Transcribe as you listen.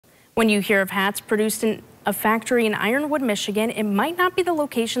When you hear of hats produced in a factory in Ironwood, Michigan, it might not be the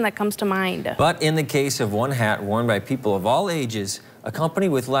location that comes to mind. But in the case of one hat worn by people of all ages, a company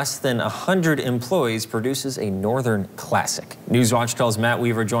with less than 100 employees produces a northern classic. Newswatch 12's Matt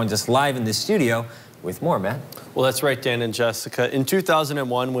Weaver joins us live in the studio with more. Matt? Well, that's right, Dan and Jessica. In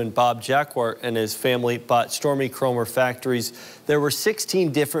 2001, when Bob Jacquart and his family bought Stormy Kromer factories, there were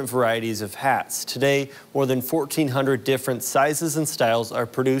 16 different varieties of hats. Today, more than 1,400 different sizes and styles are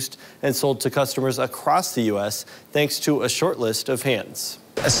produced and sold to customers across the U.S. thanks to a short list of hands.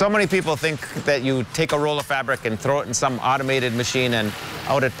 So many people think that you take a roll of fabric and throw it in some automated machine and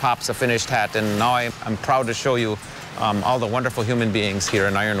out it pops a finished hat. And now I'm proud to show you all the wonderful human beings here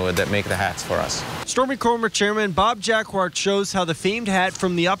in Ironwood that make the hats for us. Stormy Kromer chairman Bob Jacquart shows how the famed hat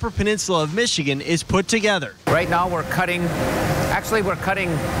from the Upper Peninsula of Michigan is put together. Right now we're cutting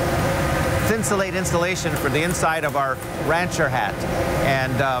thin-slate insulation for the inside of our rancher hat.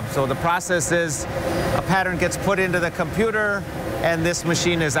 And so the process is a pattern gets put into the computer and this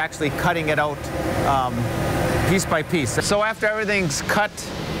machine is actually cutting it out piece by piece. So after everything's cut,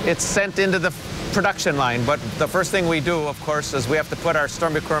 it's sent into the production line. But the first thing we do, of course, is we have to put our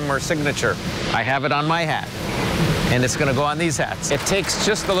Stormy Kromer signature. I have it on my hat, and it's going to go on these hats. It takes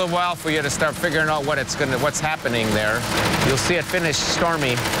just a little while for you to start figuring out what's happening there. You'll see it finish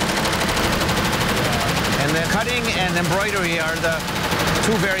Stormy. And the cutting and embroidery are the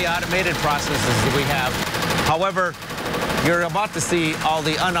two very automated processes that we have. However, you're about to see all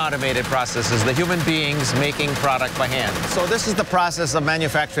the unautomated processes, the human beings making product by hand. So this is the process of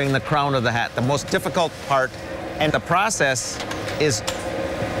manufacturing the crown of the hat, the most difficult part. And the process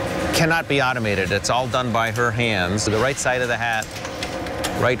cannot be automated. It's all done by her hands. The right side of the hat,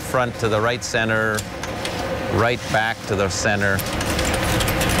 right front to the right center, right back to the center,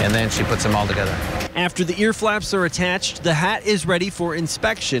 and then she puts them all together. After the ear flaps are attached, the hat is ready for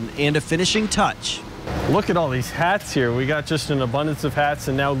inspection and a finishing touch. Look at all these hats here. We got just an abundance of hats,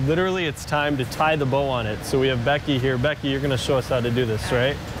 and now literally it's time to tie the bow on it. So we have Becky here. Becky, you're going to show us how to do this,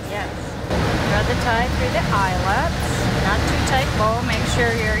 right? Yes. Thread the tie through the eyelets. Not too tight bow. Make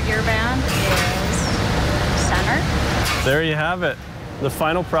sure your ear band is centered. There you have it. The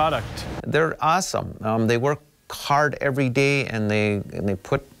final product. They're awesome. They work hard every day, and they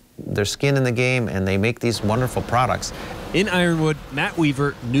put their skin in the game, and they make these wonderful products. In Ironwood, Matt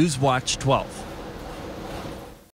Weaver, Newswatch 12.